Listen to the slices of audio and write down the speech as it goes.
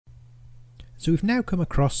So we've now come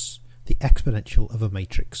across the exponential of a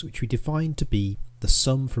matrix, which we define to be the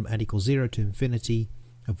sum from n equals 0 to infinity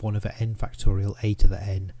of 1 over n factorial a to the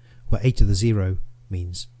n, where a to the 0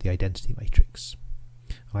 means the identity matrix.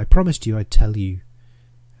 And I promised you I'd tell you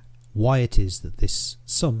why it is that this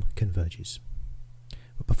sum converges.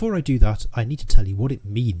 But before I do that, I need to tell you what it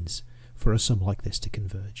means for a sum like this to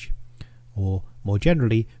converge, or more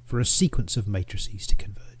generally, for a sequence of matrices to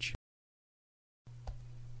converge.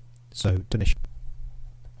 So, definition.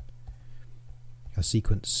 A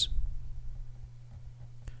sequence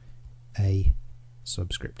A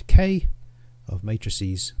subscript k of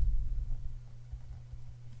matrices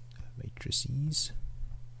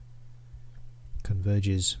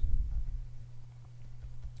converges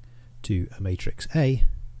to a matrix A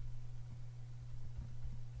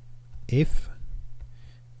if,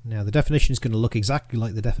 now the definition is going to look exactly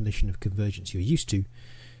like the definition of convergence you're used to,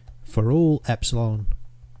 for all epsilon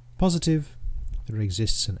positive there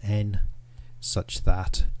exists an n such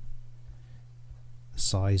that the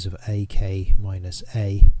size of ak minus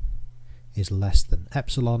a is less than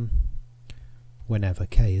epsilon whenever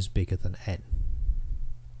k is bigger than n.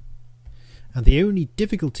 And the only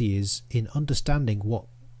difficulty is in understanding what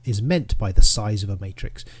is meant by the size of a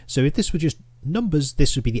matrix. So if this were just numbers,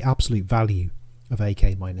 this would be the absolute value of ak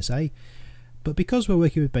minus a, but because we're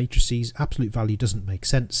working with matrices, absolute value doesn't make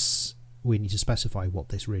sense. We need to specify what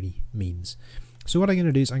this really means. So what I'm going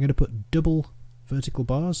to do is I'm going to put double vertical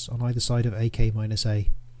bars on either side of ak minus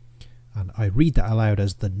a, and I read that aloud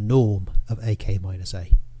as the norm of ak minus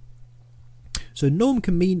a. So norm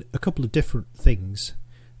can mean a couple of different things.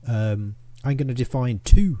 I'm going to define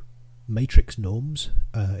two matrix norms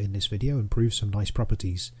in this video and prove some nice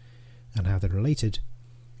properties and how they're related,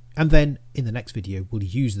 and then in the next video we'll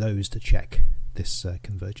use those to check this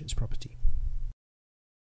convergence property.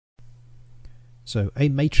 So a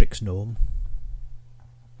matrix norm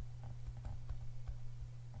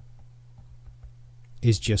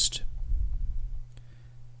is just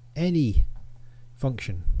any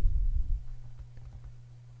function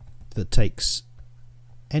that takes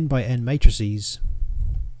n by n matrices,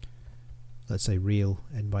 let's say real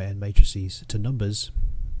n by n matrices, to numbers,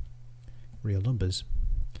 real numbers,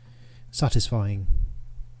 satisfying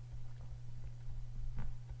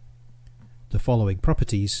the following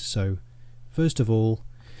properties. So first of all,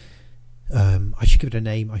 I should give it a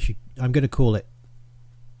name. I'm going to call it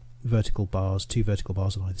vertical bars, two vertical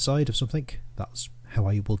bars on either side of something. That's how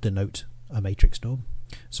I will denote a matrix norm.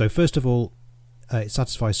 So first of all, it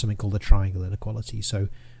satisfies something called the triangle inequality. So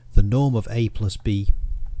the norm of a plus b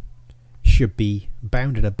should be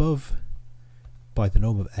bounded above by the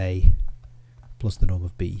norm of a plus the norm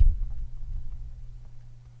of b.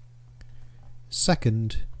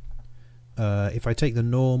 Second, if I take the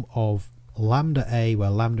norm of lambda a, where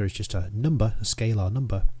lambda is just a number, a scalar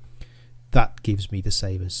number, that gives me the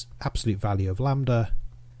same as absolute value of lambda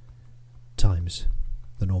times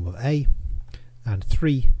the norm of a. And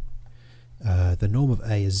 3, the norm of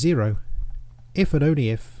a is 0 if and only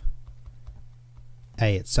if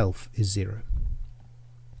a itself is 0.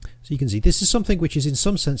 So you can see this is something which is in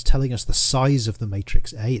some sense telling us the size of the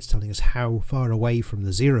matrix A. It's telling us how far away from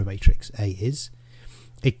the 0 matrix A is.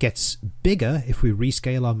 It gets bigger if we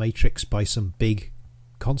rescale our matrix by some big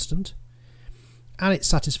constant, and it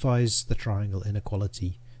satisfies the triangle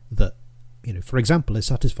inequality that, for example, is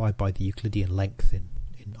satisfied by the Euclidean length in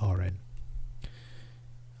Rn.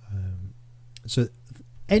 So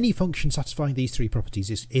any function satisfying these three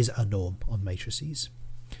properties is a norm on matrices.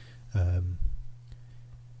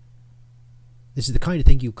 This is the kind of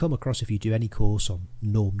thing you'll come across if you do any course on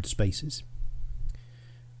normed spaces.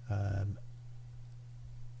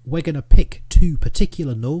 We're going to pick two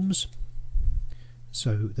particular norms.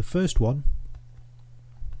 So the first one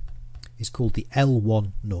is called the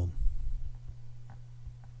L1 norm.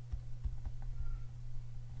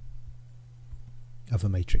 Of a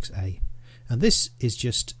matrix A. And this is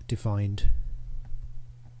just defined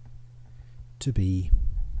to be,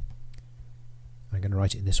 I'm going to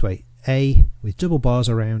write it in this way, A with double bars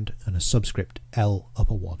around and a subscript L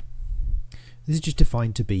upper 1. This is just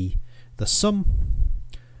defined to be the sum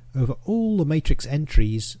over all the matrix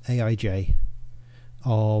entries Aij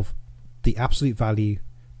of the absolute value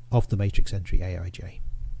of the matrix entry Aij.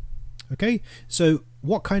 Okay, so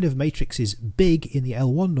what kind of matrix is big in the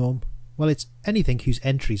L1 norm? Well, it's anything whose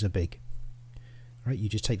entries are big. Right, you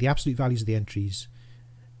just take the absolute values of the entries,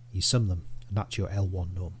 you sum them, and that's your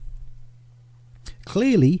L1 norm.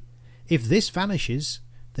 Clearly, if this vanishes,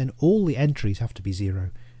 then all the entries have to be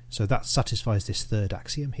 0. So that satisfies this third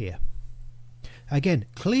axiom here. Again,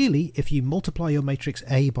 clearly, if you multiply your matrix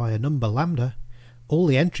A by a number lambda, all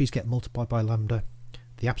the entries get multiplied by lambda.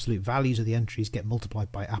 The absolute values of the entries get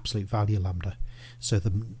multiplied by absolute value lambda. So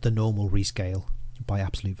the norm will rescale by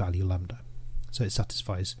absolute value lambda. So it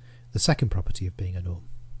satisfies the second property of being a norm.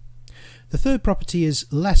 The third property is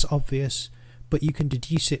less obvious, but you can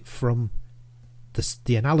deduce it from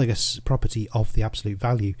the analogous property of the absolute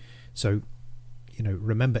value. So, you know,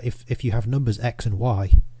 remember, if you have numbers x and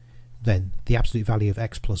y, then the absolute value of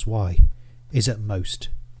x plus y is at most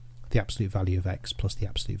the absolute value of x plus the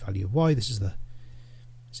absolute value of y. This is the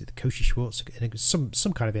Cauchy-Schwarz,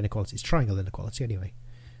 some kind of inequality. It's triangle inequality anyway.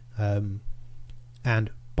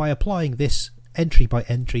 And by applying this entry by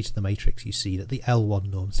entry to the matrix, you see that the L1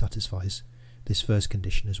 norm satisfies this first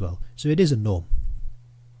condition as well. So it is a norm.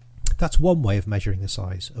 That's one way of measuring the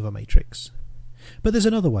size of a matrix. But there's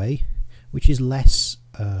another way, which is less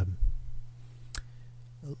of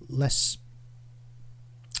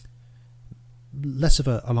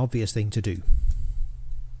an obvious thing to do.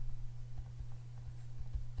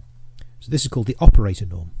 So this is called the operator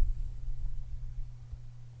norm.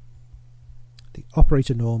 The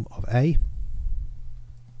operator norm of A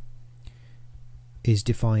is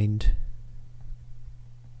defined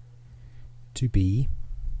to be,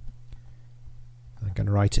 I'm going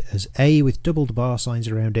to write it as A with doubled bar signs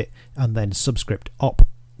around it and then subscript op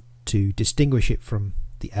to distinguish it from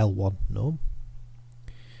the L1 norm.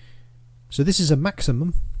 So this is a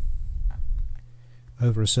maximum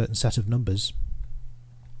over a certain set of numbers.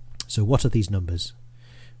 So what are these numbers?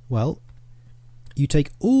 Well, you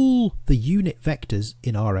take all the unit vectors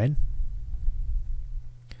in Rn.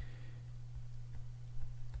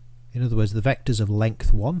 In other words, the vectors of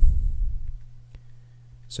length 1.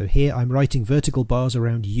 So here I'm writing vertical bars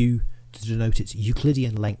around u to denote its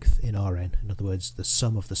Euclidean length in Rn. In other words, the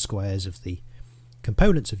sum of the squares of the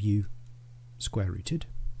components of u square rooted.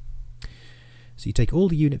 So you take all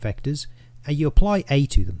the unit vectors and you apply a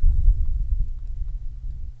to them.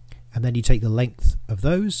 And then you take the length of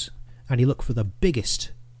those and you look for the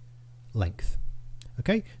biggest length.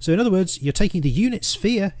 Okay, so in other words, you're taking the unit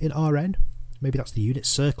sphere in Rn, maybe that's the unit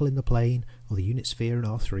circle in the plane or the unit sphere in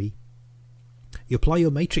R3. You apply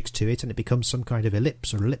your matrix to it and it becomes some kind of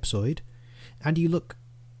ellipse or ellipsoid, and you look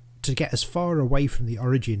to get as far away from the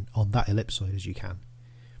origin on that ellipsoid as you can.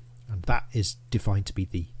 And that is defined to be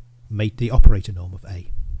the operator norm of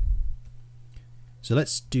A. So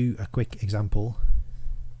let's do a quick example.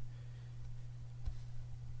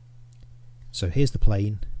 So here's the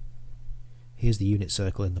plane, here's the unit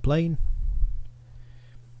circle in the plane.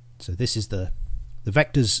 So this is the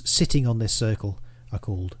vectors sitting on this circle are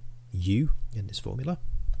called u in this formula.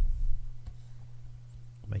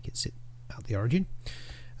 Make it sit at the origin.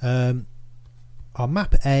 Our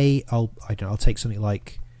map A, I'll take something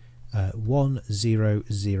like 1, 0,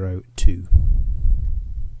 0, 2.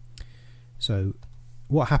 So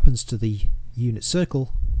what happens to the unit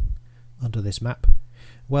circle under this map?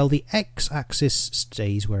 Well, the x-axis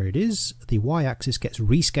stays where it is, the y-axis gets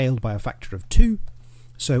rescaled by a factor of 2,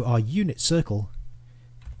 so our unit circle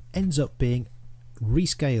ends up being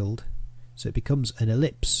rescaled, so it becomes an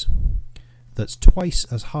ellipse that's twice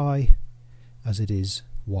as high as it is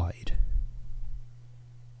wide,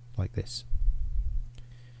 like this.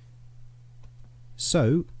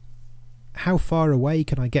 So, how far away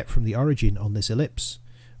can I get from the origin on this ellipse?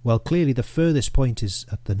 Well, clearly the furthest point is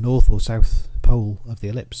at the north or south pole of the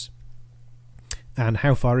ellipse. And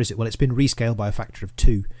how far is it? Well, it's been rescaled by a factor of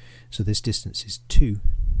 2, so this distance is 2.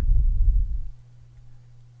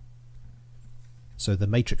 So the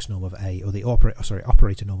matrix norm of A, or the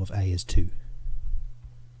operator norm of A is 2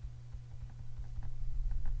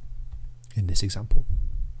 in this example.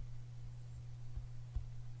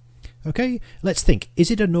 Okay, let's think. Is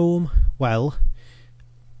it a norm? Well,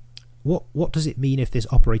 what does it mean if this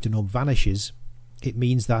operator norm vanishes? It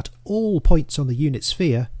means that all points on the unit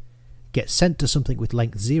sphere get sent to something with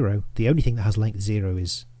length 0. The only thing that has length 0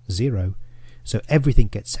 is 0, so everything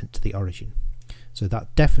gets sent to the origin. So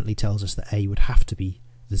that definitely tells us that A would have to be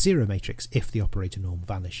the 0 matrix if the operator norm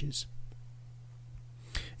vanishes.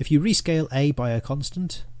 If you rescale A by a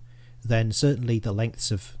constant, then certainly the lengths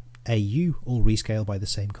of AU all rescale by the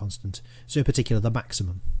same constant. So in particular, the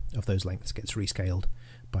maximum of those lengths gets rescaled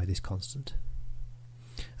by this constant.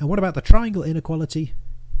 And what about the triangle inequality?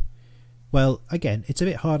 Well, again, it's a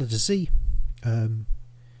bit harder to see,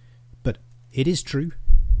 but it is true.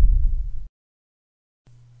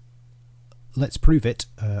 Let's prove it.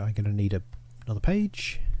 I'm going to need another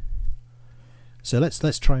page. So let's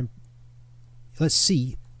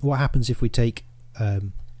see what happens if we take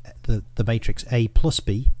the matrix A plus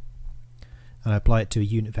B and I apply it to a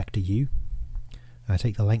unit vector u. I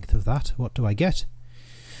take the length of that. What do I get?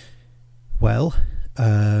 Well,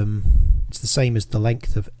 it's the same as the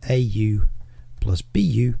length of AU plus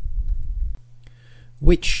BU,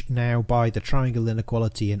 which now by the triangle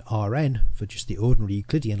inequality in Rn for just the ordinary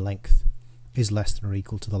Euclidean length is less than or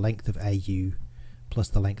equal to the length of AU plus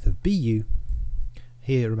the length of BU.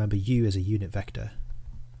 Here remember U is a unit vector,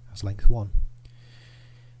 has length 1.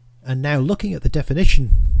 And now looking at the definition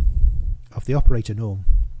of the operator norm,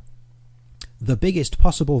 the biggest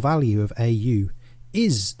possible value of AU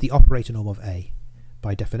is the operator norm of A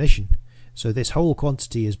by definition. So this whole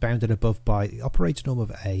quantity is bounded above by the operator norm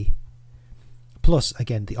of A plus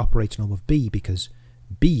again the operator norm of B, because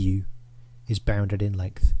BU is bounded in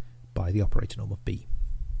length by the operator norm of B.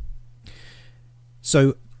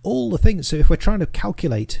 So all the things, so if we're trying to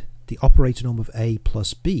calculate the operator norm of A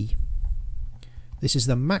plus B, this is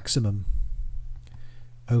the maximum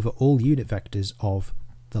over all unit vectors of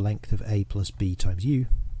the length of A plus B times U.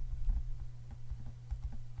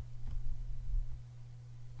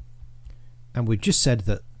 And we've just said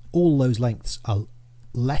that all those lengths are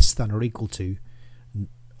less than or equal to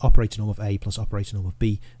operator norm of A plus operator norm of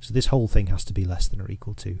B. So this whole thing has to be less than or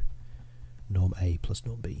equal to norm A plus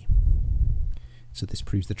norm B. So this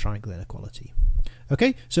proves the triangle inequality.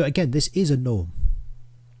 Okay, so again, this is a norm.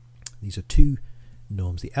 These are two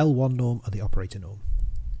norms, the L1 norm and the operator norm.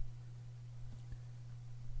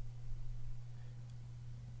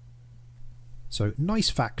 So nice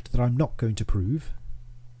fact that I'm not going to prove.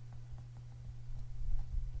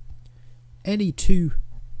 Any two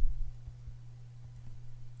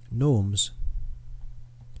norms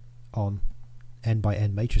on n by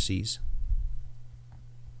n matrices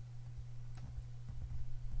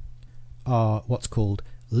are what's called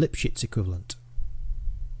Lipschitz equivalent.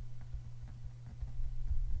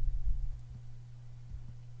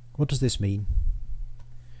 What does this mean?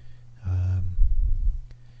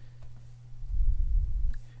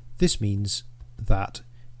 This means that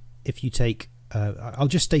if you take, I'll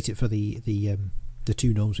just state it for the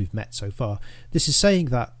two norms we've met so far. This is saying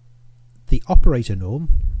that the operator norm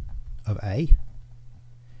of A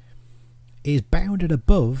is bounded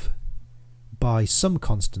above by some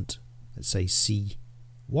constant, let's say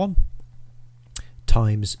C1,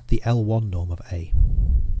 times the L1 norm of A.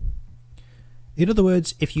 In other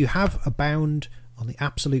words, if you have a bound on the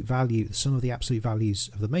absolute value, the sum of the absolute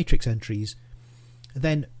values of the matrix entries,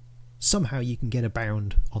 then somehow you can get a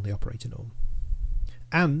bound on the operator norm.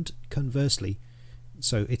 And conversely,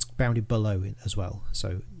 so it's bounded below it as well.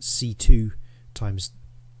 So C2 times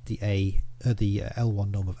the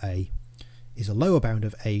L1 norm of A is a lower bound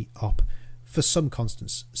of A op for some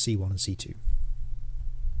constants C1 and C2.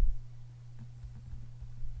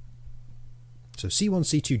 So C1 and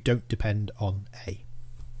C2 don't depend on A.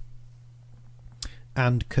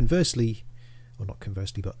 And conversely, or not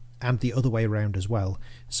conversely, but and the other way around as well.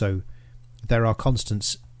 So there are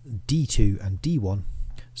constants D2 and D1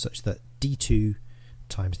 such that D2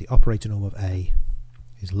 times the operator norm of A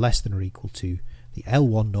is less than or equal to the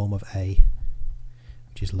L1 norm of A,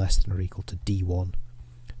 which is less than or equal to D1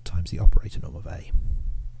 times the operator norm of A.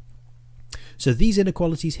 So these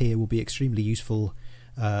inequalities here will be extremely useful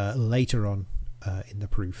later on in the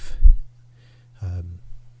proof.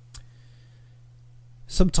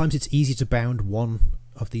 Sometimes it's easy to bound one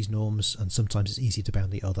of these norms and sometimes it's easy to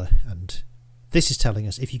bound the other, and this is telling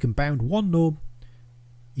us if you can bound one norm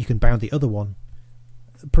you can bound the other one,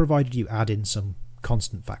 provided you add in some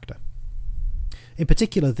constant factor. In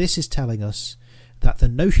particular, this is telling us that the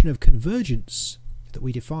notion of convergence that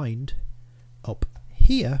we defined up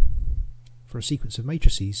here for a sequence of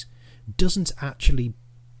matrices doesn't actually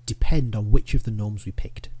depend on which of the norms we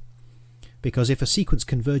picked. Because if a sequence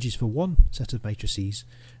converges for one set of matrices,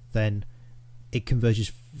 then it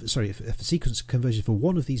converges, if a sequence converges for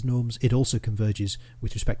one of these norms, it also converges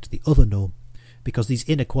with respect to the other norm. Because these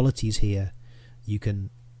inequalities here, you can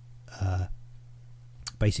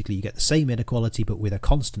basically you get the same inequality but with a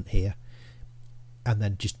constant here, and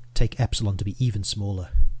then just take epsilon to be even smaller.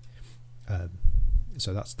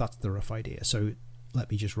 So that's the rough idea. So let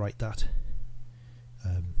me just write that.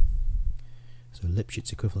 So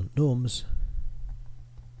Lipschitz equivalent norms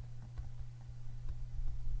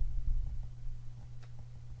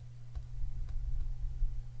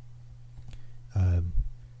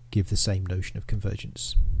give the same notion of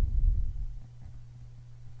convergence.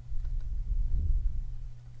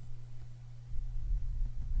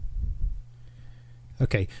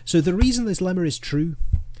 Okay, so the reason this lemma is true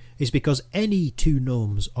is because any two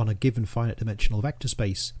norms on a given finite dimensional vector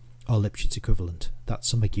space are Lipschitz equivalent. That's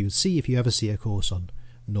something you would see if you ever see a course on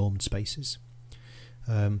normed spaces.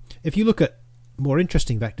 If you look at more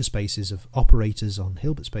interesting vector spaces of operators on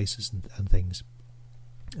Hilbert spaces and things,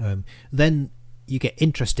 then you get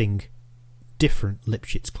interesting different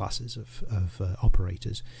Lipschitz classes of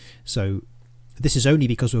operators. So this is only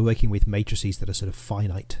because we're working with matrices that are sort of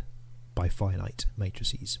finite by finite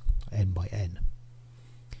matrices, n by n.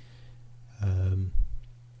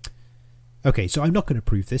 Okay, so I'm not going to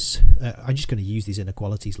prove this. I'm just going to use these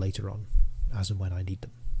inequalities later on, as and when I need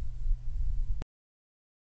them.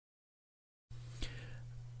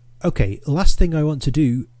 Okay, last thing I want to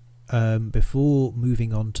do before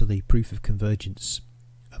moving on to the proof of convergence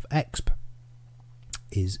of exp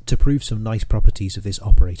is to prove some nice properties of this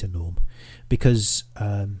operator norm, because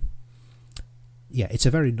yeah, it's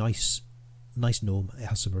a very nice norm. It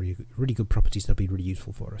has some really good properties that'll be really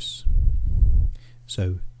useful for us.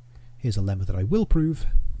 So here's a lemma that I will prove.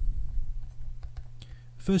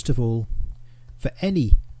 First of all, for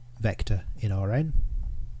any vector in Rn,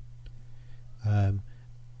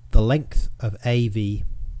 the length of AV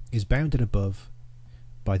is bounded above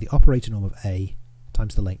by the operator norm of A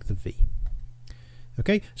times the length of V.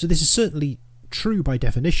 Okay, so this is certainly true by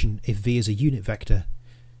definition if V is a unit vector.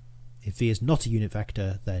 If V is not a unit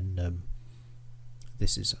vector, then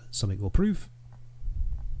this is something we'll prove.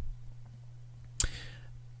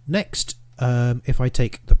 Next, if I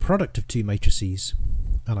take the product of two matrices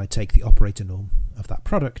and I take the operator norm of that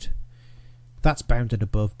product, that's bounded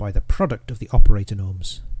above by the product of the operator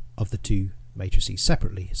norms of the two matrices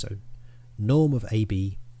separately. So norm of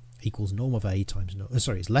AB equals norm of A times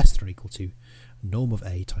is less than or equal to norm of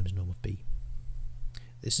A times norm of B.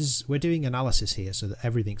 We're doing analysis here so that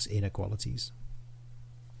everything's inequalities.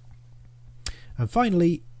 And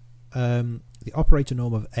finally, the operator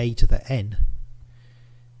norm of A to the n,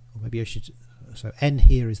 or maybe I should, so n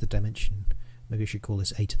here is the dimension, maybe I should call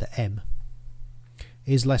this A to the m,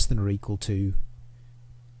 is less than or equal to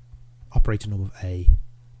operator norm of A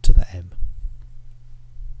to the m.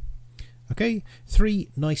 Okay, three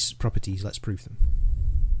nice properties, let's prove them.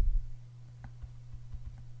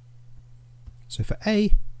 So for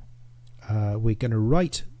A, we're going to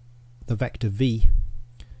write the vector V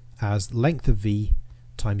as length of V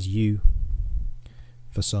times u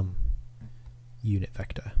for some unit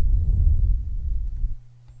vector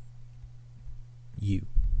u.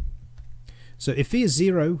 So if V is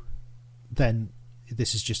 0, then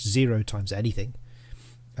this is just 0 times anything.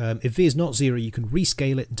 If V is not 0, you can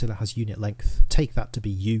rescale it until it has unit length, take that to be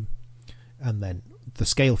u, and then the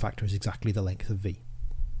scale factor is exactly the length of V.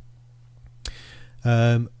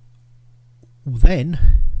 Then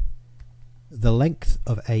the length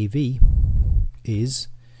of AV is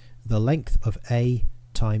the length of A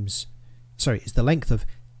times, is the length of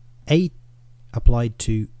A applied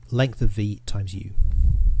to length of V times u.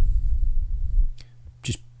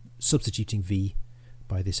 Just substituting V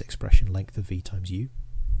by this expression, length of V times u.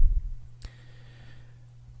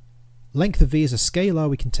 Length of V is a scalar,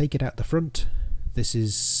 we can take it out the front. This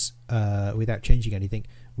is without changing anything,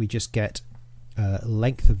 we just get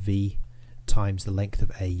length of V times the length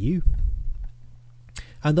of AU.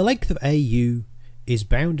 And the length of AU is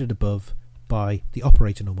bounded above by the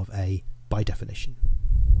operator norm of A by definition.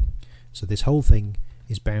 So this whole thing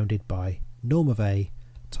is bounded by norm of A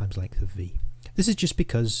times length of V. This is just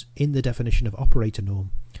because in the definition of operator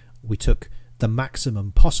norm we took the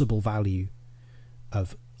maximum possible value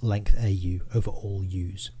of length AU over all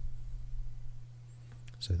u's.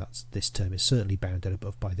 So this term is certainly bounded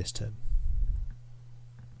above by this term.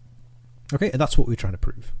 Okay, and that's what we're trying to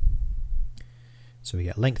prove. So we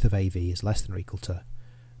get length of AV is less than or equal to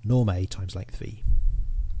norm A times length V.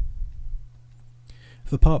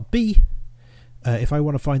 For part B, if I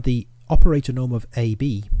want to find the operator norm of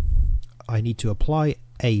AB, I need to apply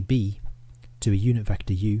AB to a unit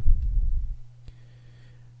vector u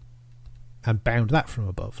and bound that from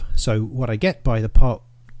above. So what I get by the part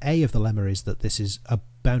A of the lemma is that this is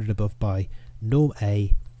bounded above by norm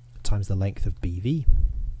A times the length of BV.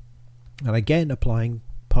 And again, applying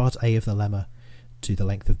part A of the lemma to the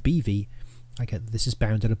length of BV, I get that this is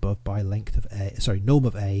bounded above by length of A, norm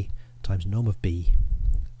of A times norm of B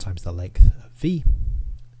times the length of V.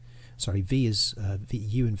 V is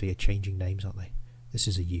U and V are changing names, aren't they? This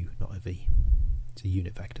is a U, not a V. It's a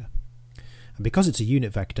unit vector. And because it's a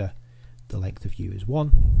unit vector, the length of U is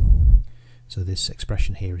 1. So this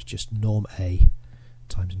expression here is just norm A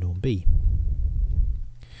times norm B.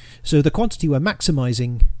 So the quantity we're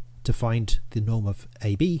maximizing to find the norm of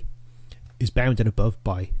AB is bounded above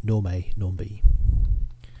by norm A, norm B.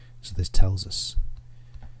 So this tells us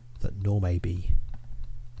that norm AB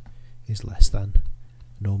is less than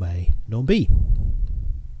norm A, norm B.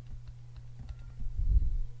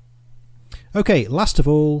 Okay, last of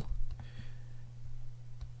all,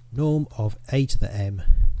 norm of A to the m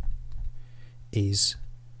is,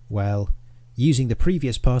 well, Using the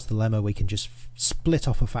previous part of the lemma, we can just split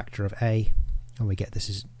off a factor of a, and we get this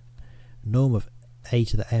is norm of a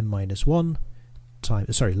to the n minus 1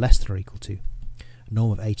 times, sorry, less than or equal to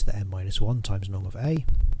norm of a to the n minus 1 times norm of a.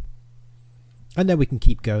 And then we can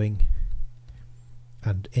keep going,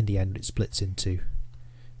 and in the end it splits into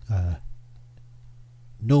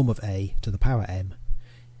norm of a to the power m.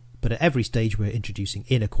 But at every stage we're introducing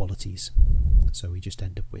inequalities, so we just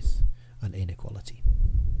end up with an inequality.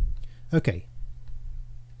 Okay,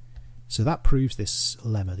 so that proves this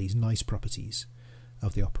lemma, these nice properties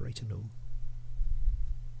of the operator norm.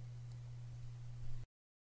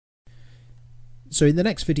 So in the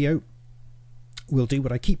next video we'll do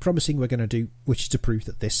what I keep promising we're going to do, which is to prove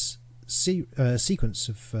that this sequence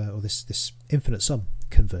of, or this infinite sum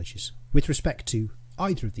converges with respect to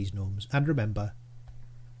either of these norms. And remember,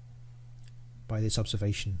 by this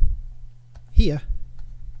observation here,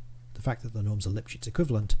 the fact that the norms are Lipschitz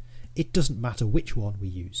equivalent, it doesn't matter which one we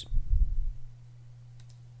use.